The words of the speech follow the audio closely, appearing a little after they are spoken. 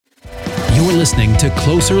listening to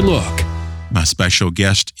Closer Look. My special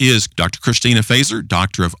guest is Dr. Christina Fazer,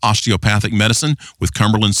 Doctor of Osteopathic Medicine with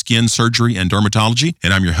Cumberland Skin Surgery and Dermatology,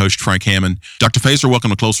 and I'm your host, Frank Hammond. Dr. Fazer,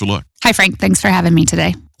 welcome to Closer Look. Hi, Frank. Thanks for having me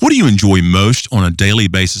today. What do you enjoy most on a daily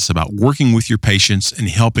basis about working with your patients and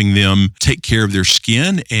helping them take care of their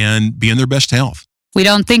skin and be in their best health? We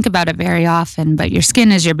don't think about it very often, but your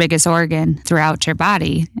skin is your biggest organ throughout your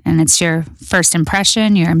body, and it's your first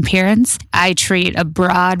impression, your appearance. I treat a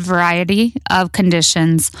broad variety of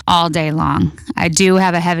conditions all day long. I do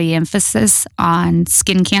have a heavy emphasis on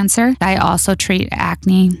skin cancer. I also treat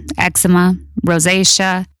acne, eczema,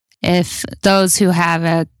 rosacea. If those who have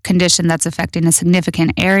a condition that's affecting a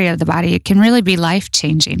significant area of the body, it can really be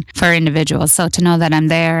life-changing for individuals. So to know that I'm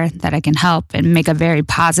there, that I can help and make a very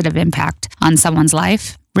positive impact on someone's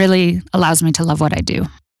life really allows me to love what I do.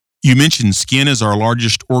 You mentioned skin is our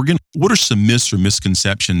largest organ. What are some myths or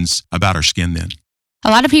misconceptions about our skin then?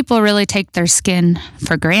 A lot of people really take their skin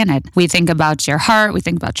for granted. We think about your heart, we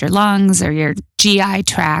think about your lungs or your GI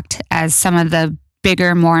tract as some of the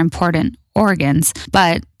bigger, more important organs,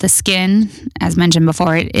 but the skin, as mentioned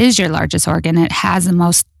before, it is your largest organ. It has the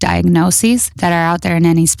most diagnoses that are out there in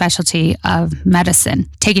any specialty of medicine.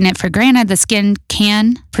 Taking it for granted, the skin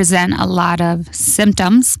can present a lot of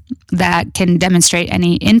symptoms that can demonstrate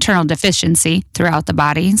any internal deficiency throughout the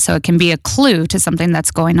body. So it can be a clue to something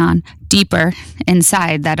that's going on deeper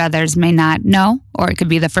inside that others may not know, or it could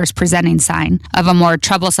be the first presenting sign of a more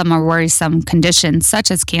troublesome or worrisome condition, such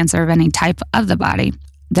as cancer of any type of the body.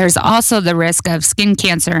 There's also the risk of skin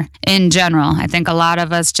cancer in general. I think a lot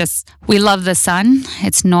of us we love the sun.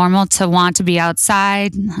 It's normal to want to be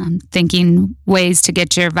outside, thinking ways to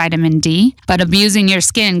get your vitamin D, but abusing your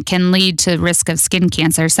skin can lead to risk of skin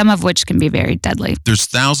cancer, some of which can be very deadly. There's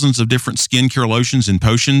thousands of different skincare lotions and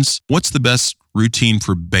potions. What's the best routine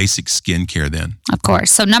for basic skincare then? Of course.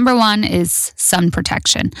 So number one is sun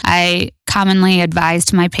protection. I commonly advise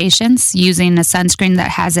to my patients using a sunscreen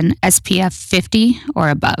that has an SPF 50 or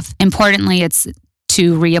above. Importantly, it's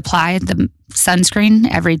to reapply the sunscreen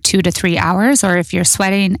every 2 to 3 hours, or if you're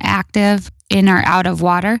sweating active in or out of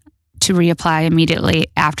water, to reapply immediately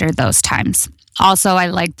after those times. Also, I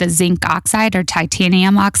like the zinc oxide or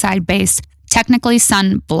titanium oxide based, technically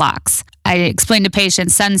sun blocks. I explain to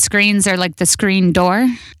patients sunscreens are like the screen door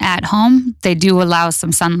at home. They do allow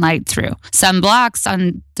some sunlight through. Sunblocks,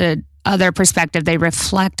 on the other perspective, they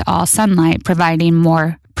reflect all sunlight, providing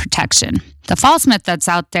more protection. The false myth that's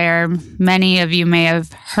out there, many of you may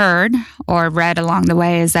have heard or read along the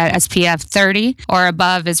way, is that SPF 30 or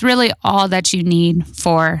above is really all that you need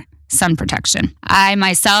for sun protection. I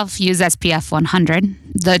myself use SPF 100.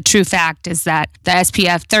 The true fact is that the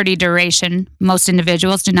SPF 30 duration, most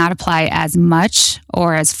individuals do not apply as much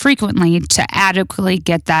or as frequently to adequately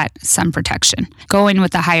get that sun protection. Going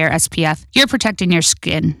with the higher SPF, you're protecting your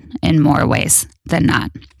skin in more ways than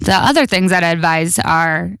not. The other things that I advise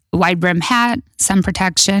are wide brim hat, sun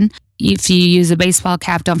protection. If you use a baseball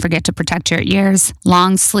cap, don't forget to protect your ears.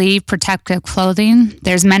 Long sleeve protective clothing.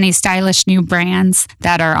 There's many stylish new brands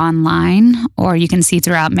that are online, or you can see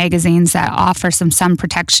throughout magazines that offer some sun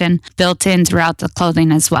protection built in throughout the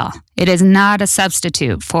clothing as well. It is not a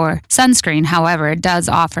substitute for sunscreen. However, it does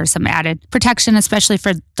offer some added protection, especially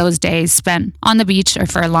for those days spent on the beach or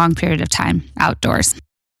for a long period of time outdoors.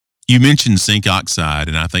 You mentioned zinc oxide,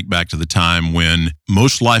 and I think back to the time when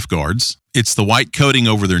most lifeguards, it's the white coating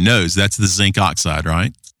over their nose. That's the zinc oxide,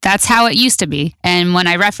 right? That's how it used to be. And when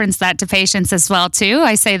I reference that to patients as well, too,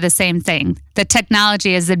 I say the same thing. The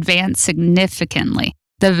technology has advanced significantly.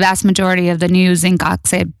 The vast majority of the new zinc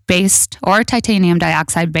oxide-based or titanium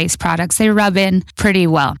dioxide-based products, they rub in pretty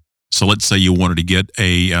well. So let's say you wanted to get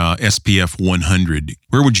a SPF 100.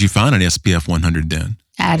 Where would you find an SPF 100 then?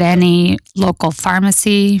 At any local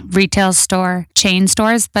pharmacy, retail store, chain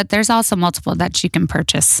stores, but there's also multiple that you can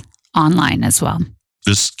purchase online as well.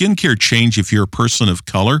 Does skincare change if you're a person of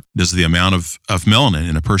color? Does the amount of melanin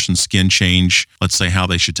in a person's skin change, let's say, how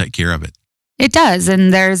they should take care of it? It does,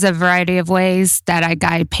 and there's a variety of ways that I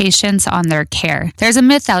guide patients on their care. There's a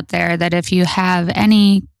myth out there that if you have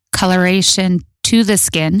any coloration to the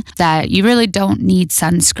skin, that you really don't need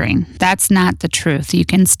sunscreen. That's not the truth. You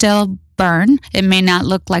can still burn. It may not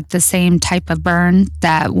look like the same type of burn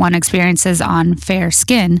that one experiences on fair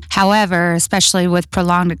skin. However, especially with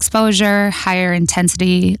prolonged exposure, higher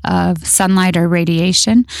intensity of sunlight or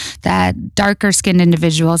radiation, that darker skinned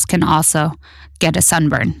individuals can also get a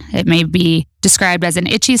sunburn. It may be described as an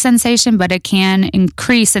itchy sensation, but it can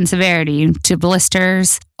increase in severity to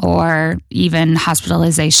blisters or even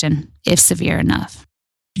hospitalization if severe enough.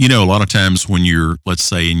 You know, a lot of times when you're, let's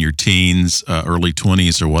say, in your teens, early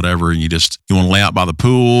 20s or whatever, and you want to lay out by the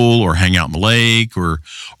pool or hang out in the lake or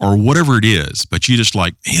whatever it is, but you just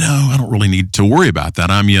like, I don't really need to worry about that.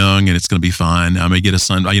 I'm young and it's going to be fine. I may get a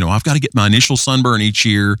sun, I've got to get my initial sunburn each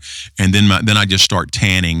year, and then I just start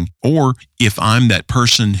tanning. Or if I'm that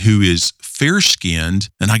person who is fair-skinned,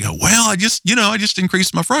 and I go, well, I just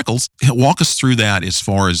increased my freckles. Walk us through that as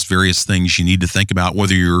far as various things you need to think about,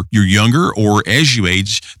 whether you're younger or as you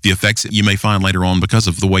age, the effects that you may find later on because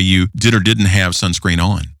of the way you did or didn't have sunscreen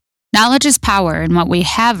on. Knowledge is power, and what we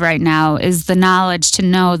have right now is the knowledge to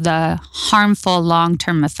know the harmful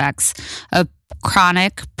long-term effects of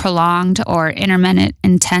chronic, prolonged, or intermittent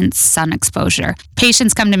intense sun exposure.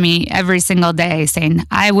 Patients come to me every single day saying,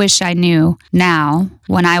 I wish I knew now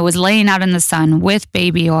when I was laying out in the sun with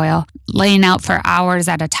baby oil, laying out for hours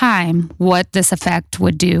at a time, what this effect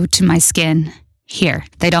would do to my skin here.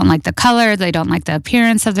 They don't like the color, they don't like the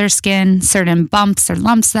appearance of their skin. Certain bumps or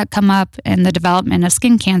lumps that come up, and the development of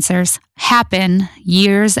skin cancers happen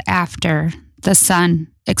years after the sun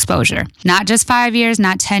exposure. Not just 5 years,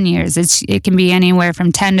 not 10 years. It can be anywhere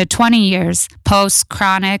from 10 to 20 years post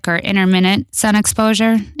chronic or intermittent sun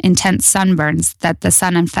exposure, intense sunburns that the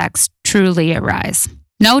sun effects truly arise.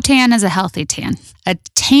 No tan is a healthy tan. A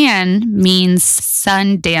tan means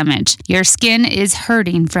sun damage. Your skin is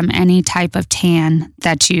hurting from any type of tan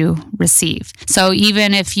that you receive. So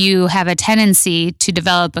even if you have a tendency to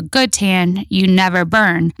develop a good tan, you never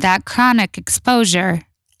burn. That chronic exposure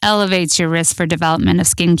elevates your risk for development of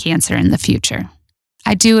skin cancer in the future.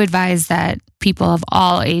 I do advise that people of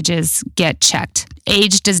all ages get checked.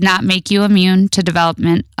 Age does not make you immune to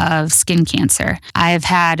development of skin cancer. I have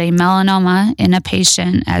had a melanoma in a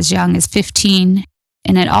patient as young as 15,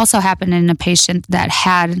 and it also happened in a patient that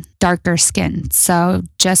had darker skin. So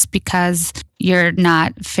just because you're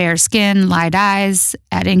not fair skin, light eyes,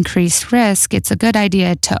 at increased risk, it's a good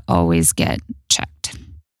idea to always get checked.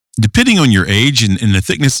 Depending on your age and the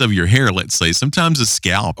thickness of your hair, let's say, sometimes the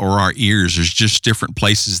scalp or our ears, there's just different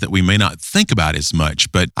places that we may not think about as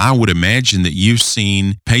much. But I would imagine that you've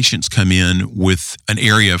seen patients come in with an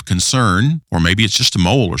area of concern, or maybe it's just a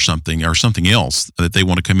mole or something else that they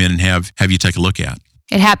want to come in and have you take a look at.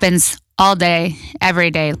 It happens all day,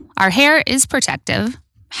 every day. Our hair is protective.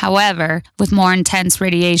 However, with more intense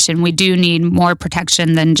radiation, we do need more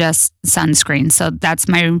protection than just sunscreen. So that's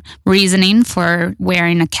my reasoning for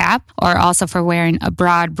wearing a cap, or also for wearing a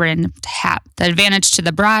broad-brimmed hat. The advantage to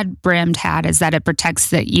the broad-brimmed hat is that it protects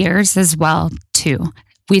the ears as well, too.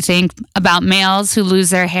 We think about males who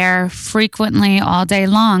lose their hair frequently all day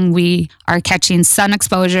long. We are catching sun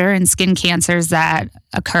exposure and skin cancers that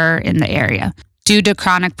occur in the area due to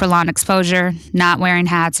chronic prolonged exposure, not wearing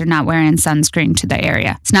hats or not wearing sunscreen to the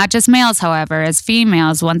area. It's not just males, however. As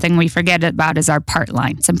females, one thing we forget about is our part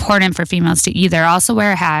line. It's important for females to either also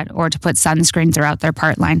wear a hat or to put sunscreen throughout their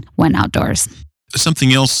part line when outdoors.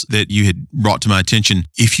 Something else that you had brought to my attention,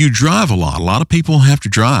 if you drive a lot of people have to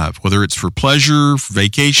drive, whether it's for pleasure, for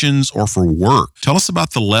vacations, or for work. Tell us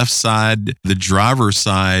about the left side, the driver's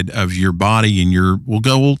side of your body, and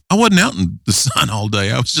I wasn't out in the sun all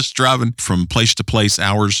day. I was just driving from place to place,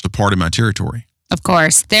 hours apart in my territory. Of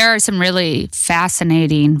course, there are some really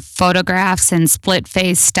fascinating photographs and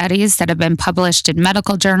split-face studies that have been published in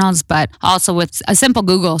medical journals, but also with a simple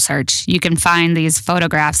Google search, you can find these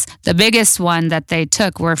photographs. The biggest one that they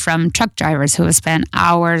took were from truck drivers who have spent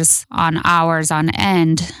hours on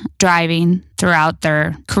end driving throughout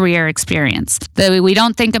their career experience. We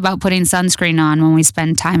don't think about putting sunscreen on when we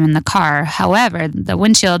spend time in the car. However, the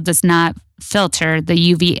windshield does not filter the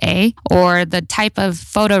UVA or the type of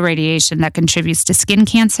photo radiation that contributes to skin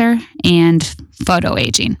cancer and photo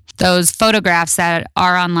aging. Those photographs that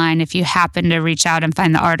are online, if you happen to reach out and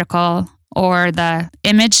find the article or the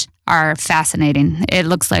image, are fascinating. It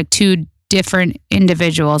looks like two different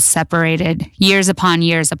individuals separated years upon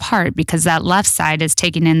years apart because that left side is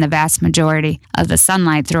taking in the vast majority of the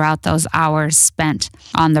sunlight throughout those hours spent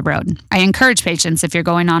on the road. I encourage patients, if you're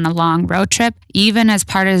going on a long road trip, even as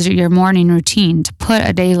part of your morning routine, to put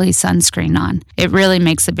a daily sunscreen on. It really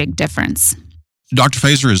makes a big difference. Dr.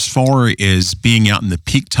 Fazer, as far as being out in the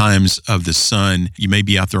peak times of the sun, you may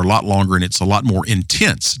be out there a lot longer and it's a lot more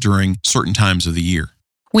intense during certain times of the year.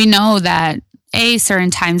 We know that certain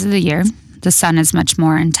times of the year, the sun is much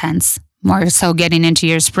more intense, more so getting into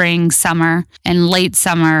your spring, summer, and late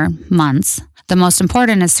summer months. The most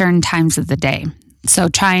important is certain times of the day. So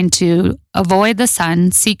trying to avoid the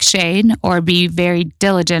sun, seek shade, or be very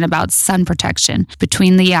diligent about sun protection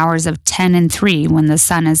between the hours of 10 and 3 when the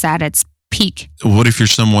sun is at its peak. What if you're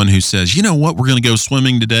someone who says, you know what, we're going to go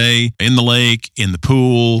swimming today in the lake, in the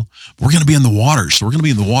pool. We're going to be in the water. So we're going to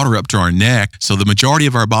be in the water up to our neck. So the majority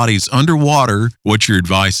of our body is underwater. What's your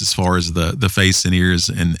advice as far as the face and ears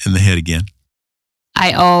and the head again?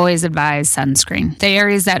 I always advise sunscreen. The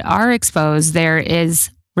areas that are exposed, there is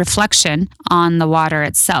reflection on the water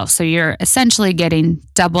itself. So you're essentially getting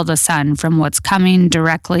double the sun from what's coming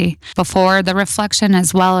directly before the reflection,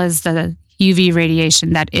 as well as the UV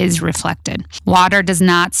radiation that is reflected. Water does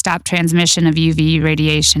not stop transmission of UV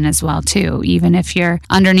radiation as well, too. Even if you're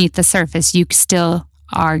underneath the surface, you still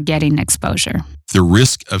are getting exposure. The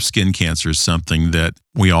risk of skin cancer is something that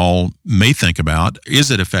we all may think about.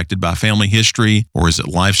 Is it affected by family history, or is it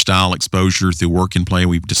lifestyle exposure through work and play?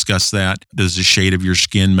 We've discussed that. Does the shade of your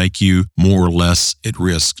skin make you more or less at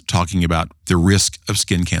risk? Talking about the risk of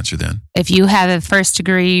skin cancer then. If you have a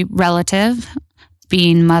first-degree relative,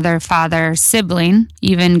 being mother, father, sibling,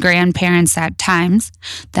 even grandparents at times,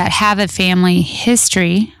 that have a family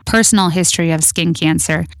history, personal history of skin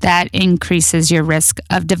cancer, that increases your risk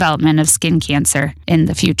of development of skin cancer in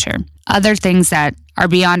the future. Other things that are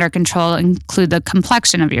beyond our control include the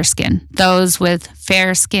complexion of your skin. Those with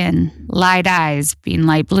fair skin, light eyes, being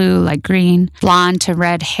light blue, light green, blonde to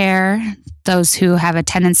red hair, those who have a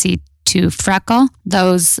tendency to freckle,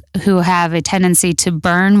 those who have a tendency to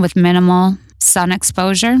burn with minimal sun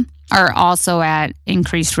exposure are also at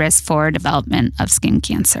increased risk for development of skin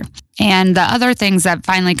cancer. And the other things that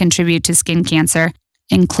finally contribute to skin cancer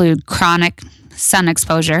include chronic sun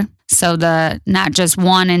exposure. So not just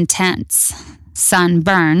one intense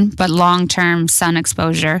sunburn, but long-term sun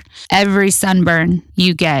exposure. Every sunburn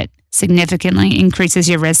you get significantly increases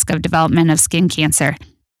your risk of development of skin cancer.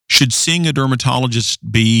 Should seeing a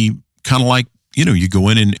dermatologist be kind of like, you go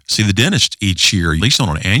in and see the dentist each year, at least on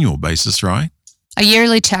an annual basis, right? A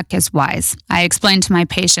yearly check is wise. I explain to my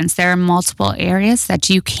patients there are multiple areas that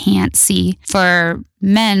you can't see. For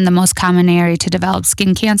men, the most common area to develop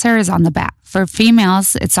skin cancer is on the back. For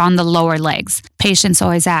females, it's on the lower legs. Patients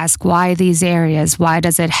always ask, why these areas? Why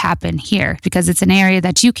does it happen here? Because it's an area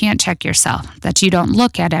that you can't check yourself, that you don't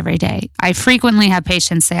look at every day. I frequently have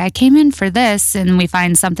patients say, I came in for this, and we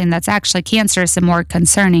find something that's actually cancerous and more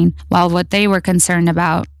concerning, while what they were concerned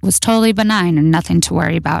about was totally benign and nothing to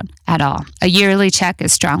worry about at all. A yearly check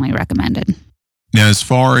is strongly recommended. Now, as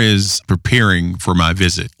far as preparing for my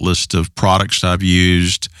visit, list of products I've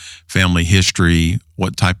used, family history,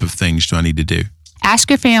 what type of things do I need to do? Ask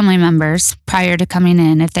your family members prior to coming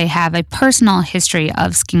in if they have a personal history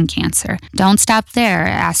of skin cancer. Don't stop there.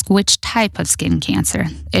 Ask which type of skin cancer.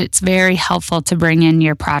 It's very helpful to bring in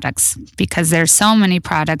your products because there's so many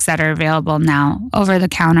products that are available now over the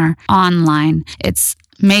counter, online. It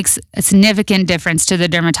makes a significant difference to the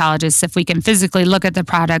dermatologist if we can physically look at the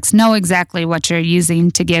products, know exactly what you're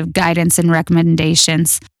using to give guidance and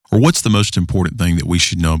recommendations. Or what's the most important thing that we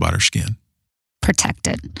should know about our skin? Protect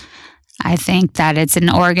it. I think that it's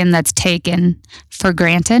an organ that's taken for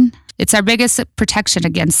granted. It's our biggest protection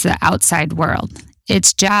against the outside world.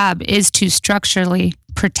 Its job is to structurally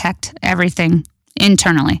protect everything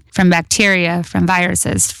internally, from bacteria, from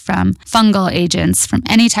viruses, from fungal agents, from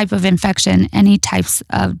any type of infection, any types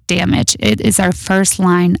of damage. It is our first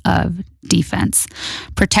line of defense.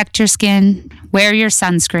 Protect your skin, wear your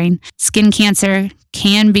sunscreen. Skin cancer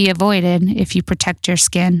can be avoided if you protect your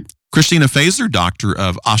skin. Christina Faisler, doctor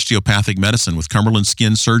of osteopathic medicine with Cumberland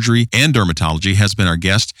Skin Surgery and Dermatology, has been our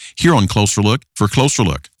guest here on Closer Look. For Closer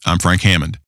Look, I'm Frank Hammond.